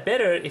see that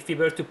better if we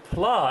were to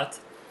plot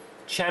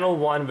channel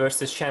 1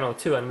 versus channel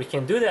 2, and we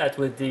can do that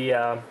with the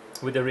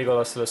Rigo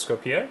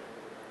oscilloscope here,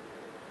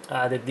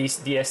 the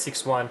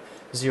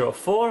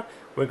DS6104.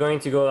 We're going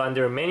to go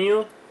under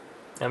menu,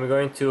 and we're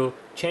going to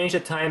change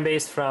the time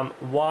base from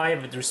Y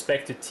with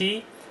respect to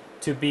T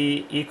to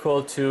be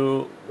equal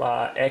to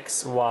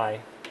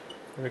XY.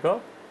 Here we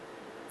go.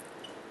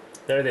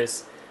 There it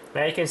is.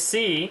 Now you can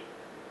see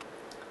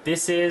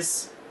this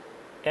is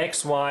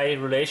XY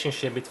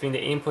relationship between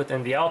the input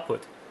and the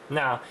output.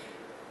 Now,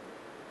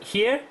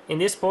 here in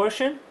this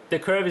portion, the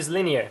curve is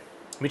linear,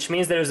 which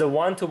means there is a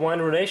one-to-one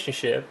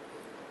relationship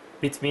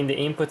between the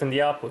input and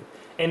the output.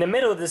 In the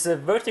middle, this is a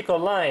vertical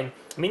line,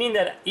 meaning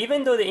that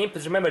even though the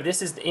input, remember,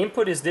 the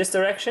input is this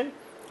direction,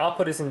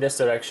 output is in this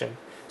direction.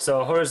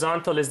 So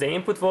horizontal is the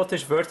input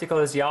voltage, vertical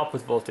is the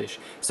output voltage.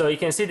 So you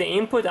can see the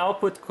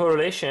input-output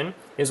correlation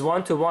is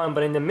one-to-one,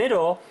 but in the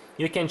middle,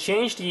 you can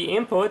change the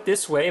input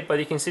this way, but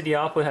you can see the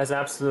output has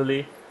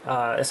absolutely,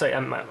 sorry,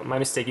 my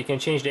mistake. You can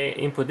change the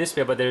input this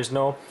way, but there is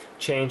no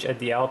change at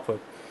the output.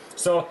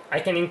 So I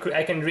can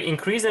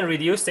increase and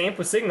reduce the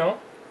input signal.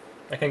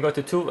 I can go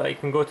to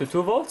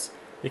 2 volts.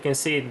 You can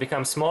see it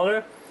becomes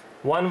smaller.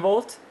 1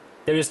 volt,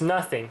 there is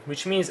nothing,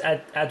 which means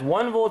at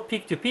 1 volt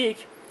peak to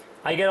peak,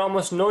 I get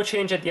almost no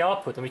change at the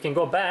output. And we can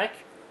go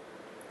back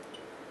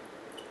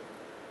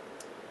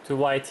to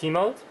YT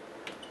mode.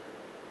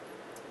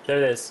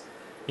 There it is.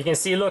 You can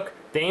see, look,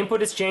 the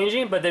input is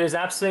changing, but there is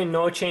absolutely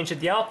no change at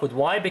the output.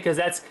 Why? Because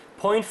that's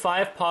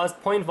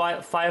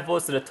 0.5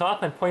 volts to the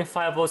top and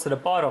 0.5 volts to the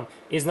bottom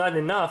is not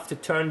enough to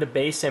turn the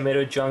base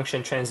emitter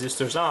junction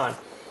transistors on.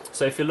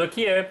 So if you look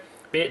here,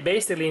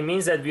 basically it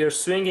means that we are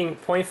swinging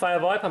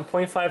 0.5 up and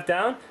 0.5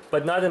 down,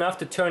 but not enough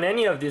to turn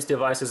any of these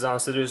devices on,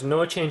 so there's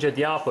no change at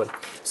the output.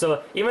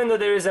 So even though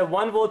there is a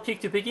 1 volt peak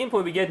to peak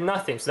input, we get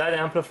nothing, so that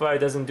amplifier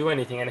doesn't do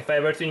anything. And if I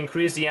were to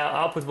increase the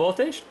output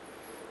voltage,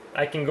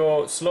 I can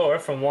go slower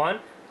from 1,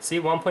 see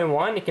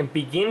 1.1, you can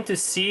begin to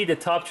see the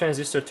top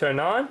transistor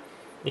turn on,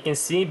 you can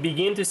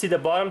begin to see the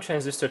bottom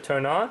transistor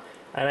turn on,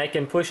 and I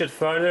can push it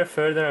further,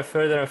 further, and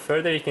further, and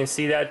further. You can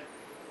see that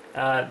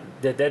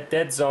the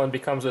dead zone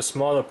becomes a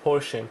smaller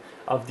portion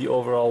of the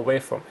overall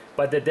waveform.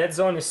 But the dead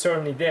zone is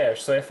certainly there.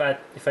 So if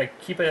I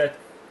keep it at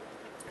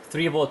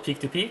 3 volt peak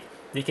to peak,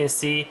 you can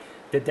see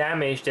the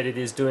damage that it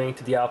is doing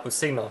to the output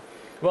signal.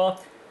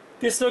 Well,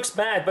 this looks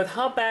bad, but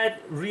how bad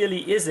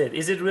really is it?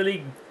 Is it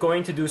really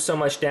going to do so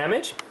much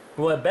damage?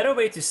 Well, a better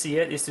way to see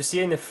it is to see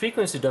it in the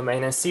frequency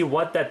domain and see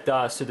what that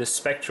does to the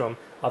spectrum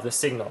of the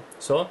signal.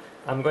 So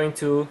I'm going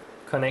to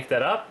connect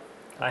that up.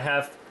 I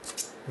have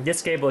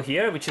this cable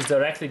here, which is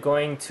directly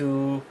going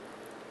to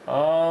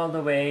all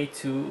the way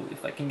to,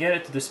 if I can get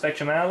it, to the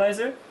spectrum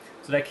analyzer.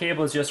 So that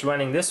cable is just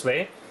running this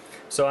way.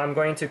 So I'm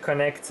going to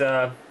connect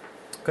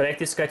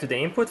this guy to the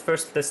input.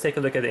 First, let's take a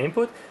look at the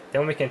input,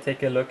 then we can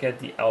take a look at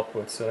the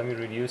output. So let me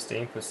reduce the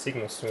input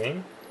signal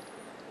swing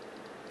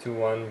to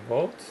 1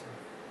 volt.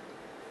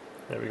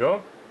 There we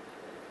go.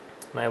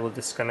 And I will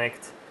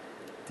disconnect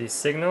these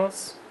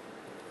signals,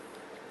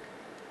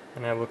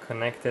 and I will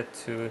connect it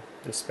to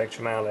the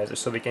spectrum analyzer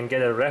so we can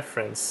get a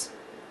reference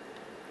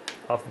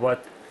of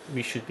what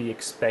we should be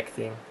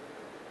expecting.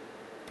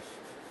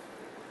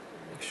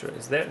 Make sure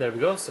it's there. There we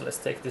go. So let's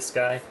take this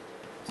guy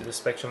to the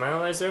spectrum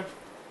analyzer.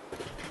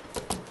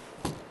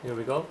 Here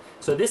we go.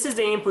 So this is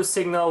the input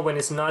signal when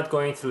it's not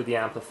going through the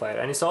amplifier,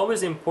 and it's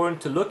always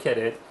important to look at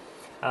it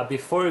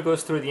before it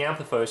goes through the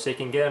amplifier so you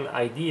can get an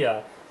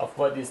idea of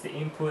what is the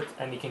input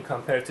and you can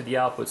compare it to the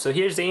output. So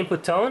here's the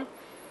input tone.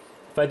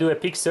 If I do a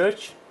peak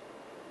search,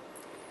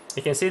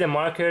 you can see the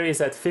marker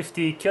is at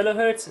 50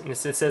 kilohertz, and it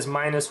says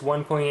minus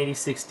 1.86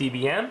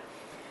 dBm,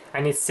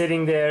 and it's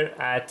sitting there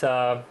at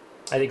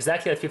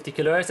exactly at 50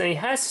 kilohertz, and it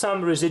has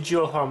some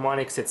residual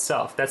harmonics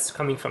itself. That's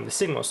coming from the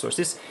signal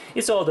source.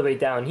 It's all the way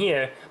down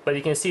here, but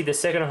you can see the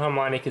second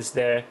harmonic is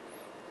there,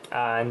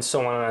 and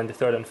so on, and the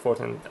third and fourth,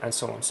 and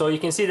so on. So you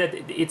can see that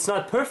it's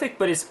not perfect,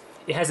 but it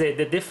has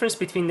the difference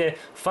between the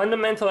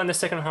fundamental and the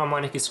second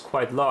harmonic is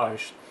quite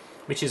large,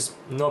 which is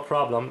no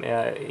problem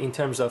in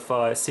terms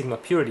of signal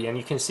purity, and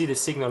you can see the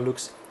signal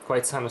looks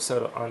quite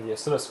sinusoidal on the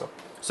oscilloscope.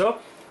 So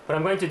what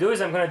I'm going to do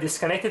is I'm going to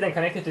disconnect it and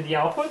connect it to the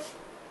output.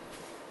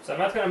 So I'm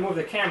not going to move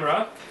the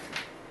camera,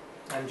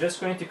 I'm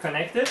just going to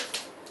connect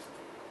it.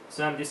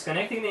 So I'm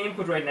disconnecting the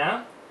input right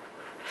now,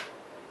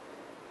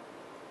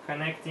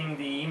 connecting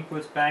the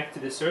input back to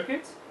the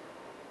circuit.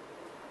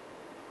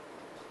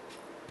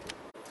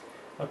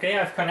 Okay,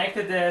 I've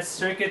connected the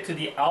circuit to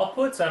the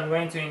output, so I'm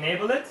going to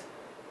enable it.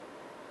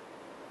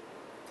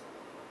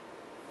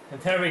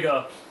 And there we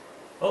go.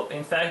 Oh,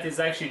 in fact, it's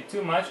actually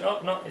too much. Oh,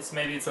 no,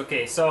 maybe it's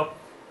okay. So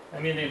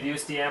let me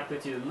reduce the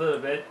amplitude a little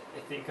bit. I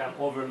think I'm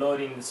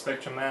overloading the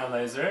spectrum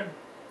analyzer.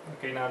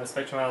 Okay, now the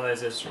spectrum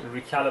analyzer is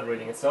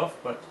recalibrating itself,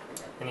 but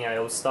anyhow, I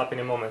will stop in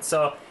a moment.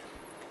 So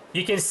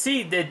you can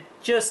see that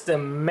just the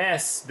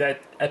mess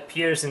that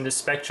appears in the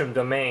spectrum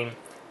domain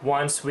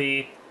once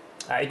we,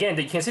 again,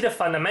 you can see the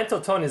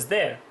fundamental tone is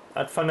there.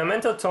 That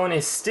fundamental tone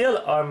is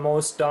still our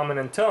most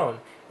dominant tone.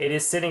 It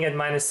is sitting at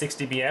minus 6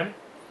 dBm.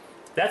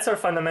 That's our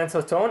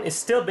fundamental tone. It's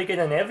still bigger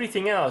than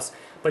everything else,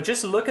 but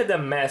just look at the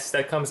mess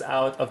that comes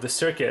out of the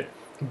circuit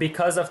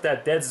because of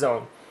that dead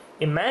zone.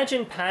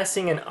 Imagine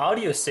passing an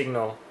audio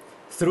signal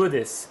through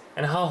this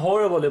and how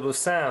horrible it will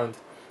sound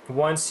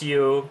once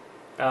you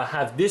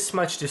have this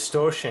much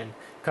distortion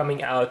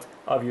coming out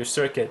of your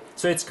circuit.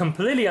 So it's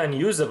completely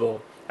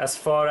unusable as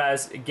far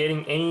as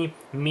getting any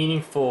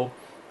meaningful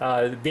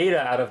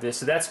data out of this.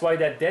 So that's why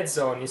that dead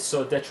zone is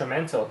so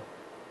detrimental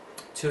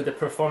to the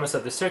performance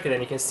of the circuit.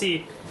 And you can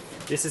see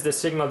this is the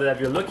signal that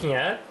you're looking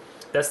at.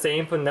 That's the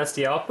input and that's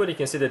the output. You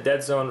can see the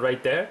dead zone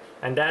right there,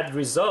 and that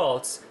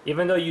results,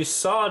 even though you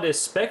saw the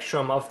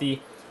spectrum of the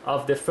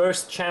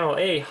first channel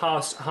A,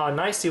 how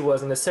nice it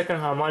was, and the second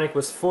harmonic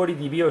was 40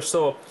 dB or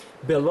so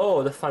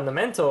below the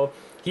fundamental.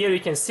 Here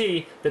you can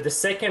see that the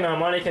second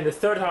harmonic and the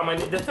third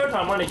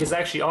harmonic is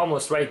actually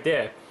almost right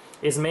there.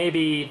 Is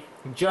maybe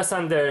just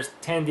under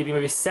 10 dB,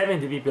 maybe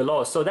 7 dB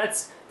below. So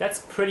that's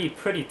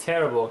pretty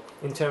terrible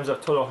in terms of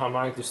total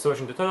harmonic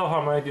distortion. The total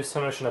harmonic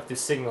distortion of this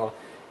signal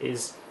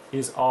is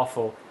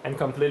awful and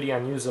completely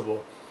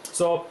unusable.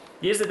 So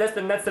that's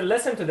the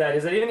lesson to that,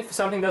 is that even if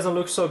something doesn't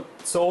look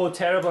so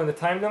terrible in the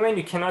time domain,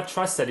 you cannot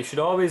trust that. You should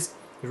always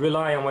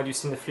rely on what you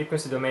see in the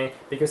frequency domain,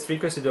 because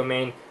frequency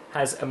domain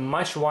has a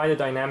much wider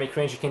dynamic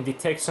range. You can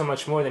detect so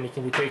much more than you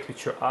can detect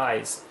with your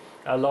eyes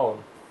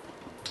alone,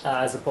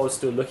 as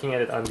opposed to looking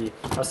at it on the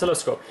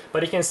oscilloscope.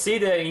 But you can see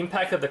the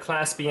impact of the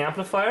Class B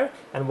amplifier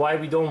and why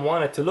we don't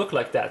want it to look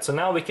like that. So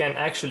now we can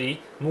actually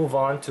move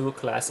on to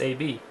Class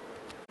AB.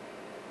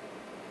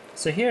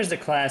 So here's the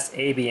Class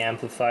AB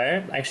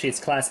amplifier. Actually, it's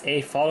Class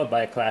A followed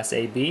by Class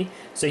AB.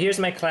 So here's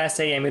my Class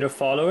A emitter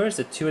followers,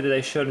 the two that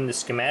I showed in the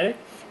schematic.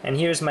 And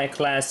here's my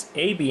Class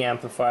AB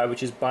amplifier,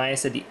 which is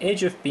biased at the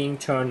edge of being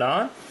turned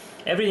on.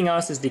 Everything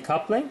else is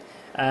decoupling.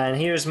 And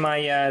here's my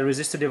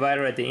resistor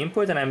divider at the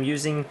input, and I'm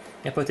using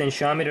a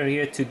potentiometer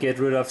here to get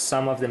rid of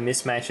some of the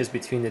mismatches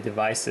between the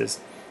devices,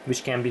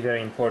 which can be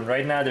very important.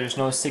 Right now there's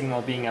no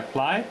signal being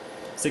applied,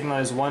 Signal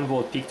is 1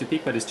 volt peak to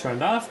peak, but it's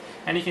turned off.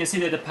 And you can see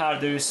that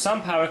there is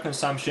some power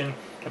consumption,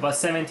 about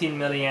 17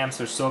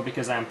 milliamps or so,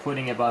 because I'm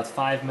putting about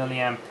 5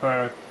 milliamp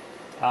per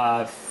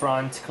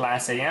front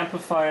class A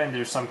amplifier, and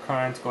there's some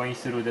current going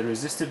through the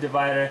resistor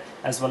divider,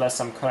 as well as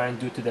some current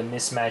due to the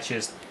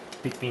mismatches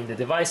between the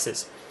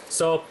devices.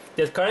 So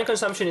the current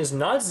consumption is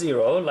not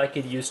zero like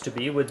it used to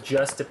be with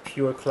just a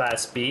pure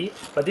class B,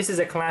 but this is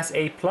a class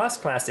A plus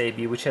class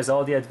AB, which has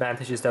all the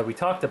advantages that we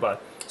talked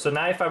about. So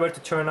now if I were to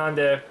turn on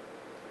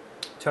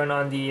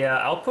the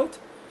output,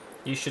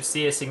 you should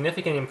see a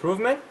significant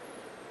improvement.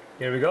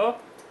 Here we go.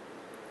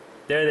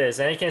 There it is,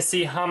 and you can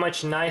see how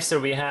much nicer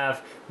we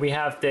have. We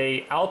have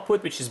the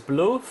output, which is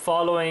blue,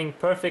 following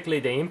perfectly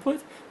the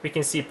input. We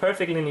can see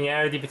perfect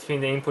linearity between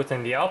the input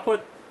and the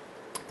output.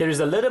 There is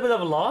a little bit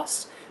of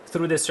loss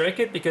through the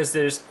circuit because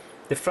there's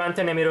the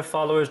front-end emitter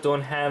followers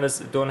don't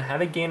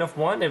have a gain of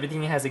 1.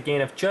 Everything has a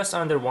gain of just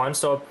under 1.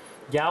 So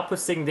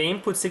the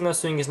input signal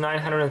swing is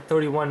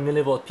 931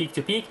 millivolt peak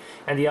to peak,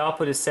 and the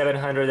output is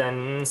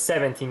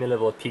 770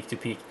 millivolt peak to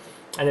peak.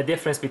 And the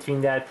difference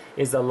between that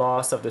is the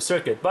loss of the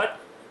circuit. But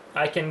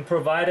I can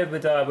provide it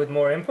with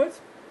more input.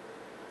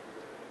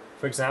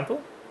 For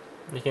example,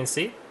 you can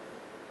see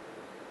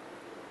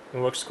it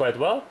works quite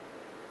well.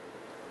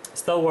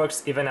 Still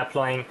works even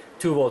applying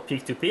 2 volt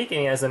peak to peak,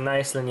 and it has a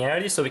nice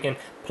linearity, so we can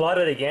plot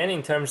it again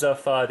in terms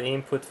of the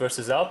input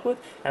versus output,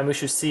 and we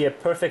should see a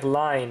perfect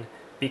line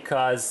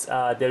because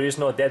there is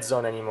no dead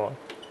zone anymore.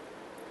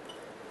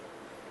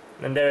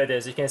 And there it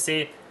is. You can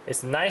see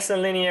it's nice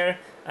and linear,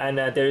 and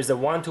there is a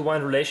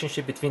one-to-one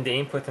relationship between the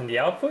input and the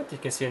output. You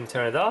can see and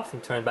turn it off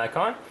and turn it back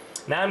on.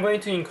 Now I'm going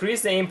to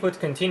increase the input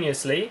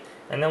continuously,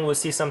 and then we'll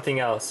see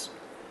something else.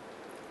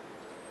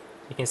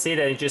 You can see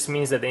that it just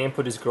means that the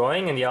input is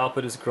growing and the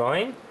output is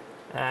growing,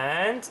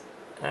 and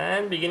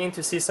beginning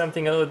to see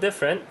something a little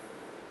different.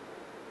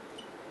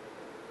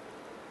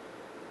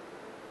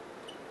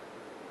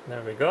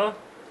 There we go.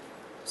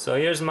 So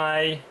here's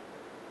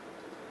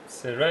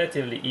it's a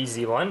relatively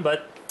easy one,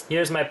 but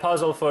here's my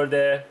puzzle for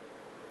the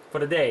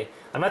day.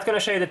 I'm not going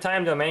to show you the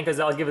time domain because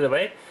I'll give it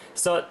away.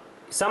 So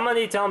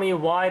somebody tell me,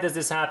 why does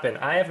this happen?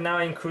 I have now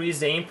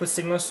increased the input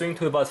signal swing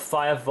to about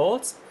 5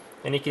 volts.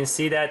 And you can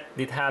see that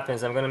it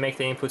happens. I'm going to make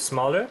the input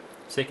smaller,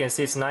 so you can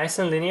see it's nice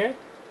and linear.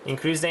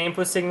 Increase the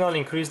input signal,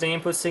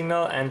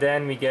 and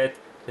then we get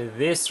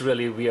this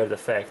really weird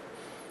effect.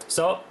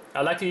 So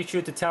I'd like you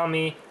to tell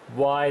me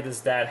why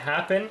does that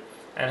happen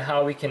and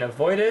how we can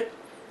avoid it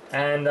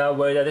and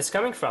where that is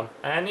coming from.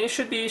 And it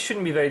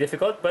shouldn't be very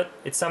difficult, but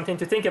it's something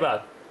to think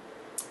about.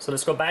 So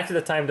let's go back to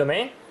the time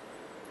domain.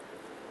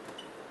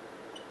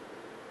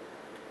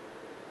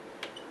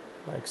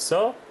 Like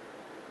so.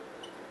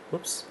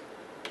 Oops.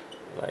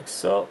 Like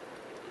so.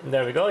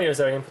 There we go.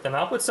 Here's our input and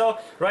output. So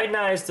right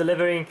now it's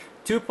delivering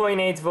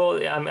 2.8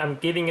 volt. I'm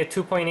giving it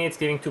 2.8,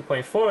 giving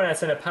 2.4, and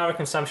that's when the power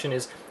consumption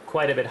is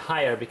quite a bit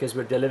higher because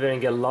we're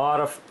delivering a lot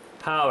of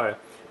power.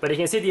 But you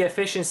can see the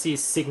efficiency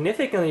is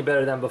significantly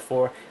better than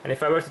before. And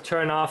if I were to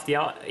turn off the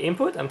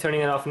input, I'm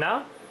turning it off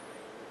now,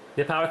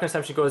 the power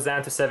consumption goes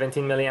down to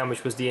 17 milliamp,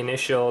 which was the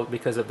initial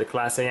because of the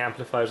class A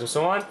amplifiers and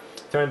so on.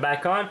 Turn it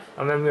back on,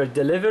 and when we're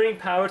delivering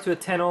power to a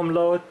 10 ohm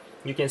load,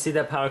 you can see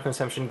that power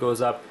consumption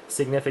goes up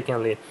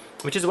significantly,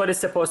 which is what it's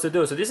supposed to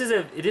do. So this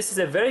is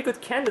a very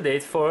good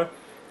candidate for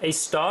a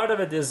start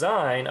of a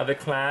design of a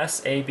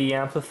class AB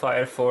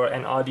amplifier for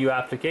an audio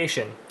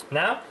application.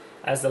 Now,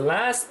 as the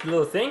last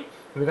little thing,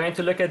 we're going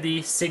to look at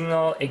the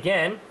signal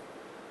again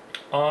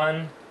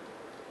of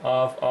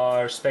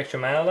our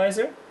spectrum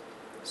analyzer,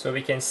 so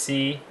we can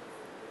see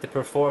the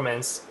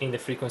performance in the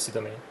frequency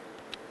domain.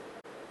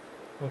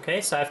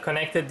 Okay, so I've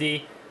connected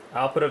the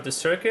output of the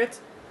circuit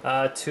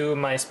to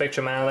my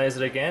spectrum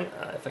analyzer again.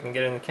 If I can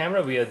get it in the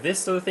camera, we have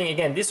this little thing.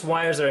 Again, these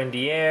wires are in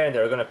the air and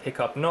they're going to pick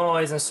up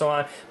noise and so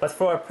on, but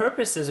for our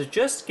purposes of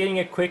just getting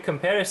a quick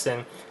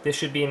comparison, this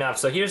should be enough.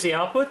 So here's the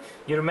output.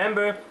 You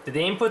remember that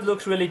the input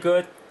looks really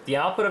good, the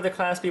output of the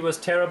class B was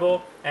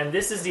terrible, and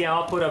this is the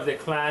output of the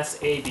class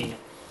AB.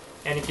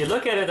 And if you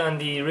look at it on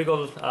the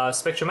Regal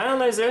spectrum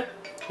analyzer,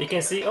 you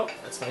can see, oh,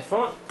 that's my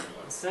phone,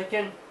 1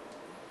 second.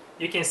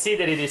 You can see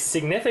that it is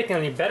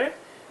significantly better.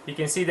 You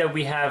can see that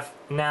we have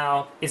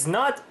now, it's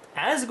not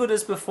as good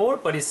as before,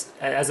 but it's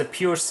as a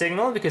pure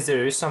signal because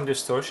there is some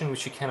distortion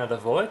which you cannot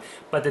avoid,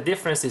 but the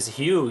difference is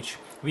huge.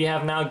 We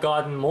have now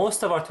gotten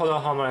most of our total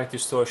harmonic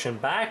distortion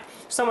back.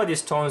 Some of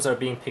these tones are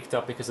being picked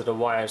up because of the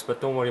wires,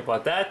 but don't worry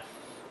about that.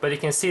 But you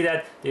can see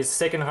that the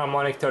second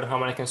harmonic, third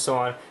harmonic, and so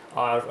on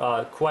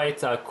are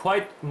quite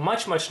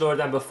much lower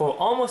than before,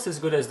 almost as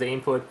good as the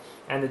input,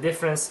 and the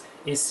difference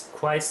is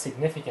quite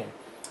significant.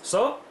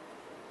 So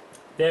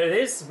there it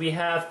is. We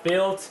have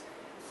built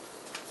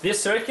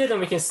this circuit, and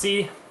we can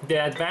see the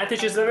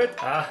advantages of it.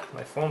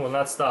 My phone will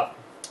not stop.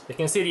 You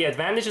can see the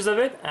advantages of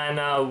it, and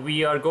I'm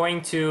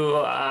going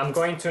to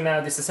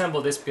now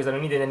disassemble this because I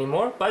don't need it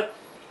anymore. But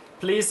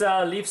please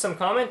leave some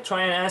comment,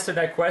 try and answer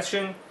that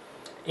question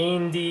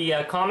in the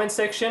comment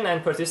section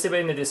and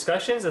participate in the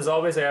discussions. As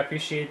always, I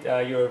appreciate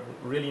your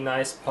really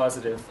nice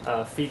positive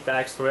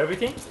feedbacks for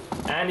everything.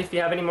 And if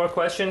you have any more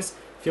questions,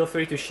 feel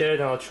free to share it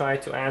and I'll try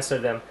to answer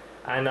them.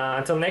 And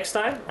until next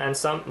time, and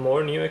some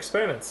more new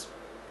experiments.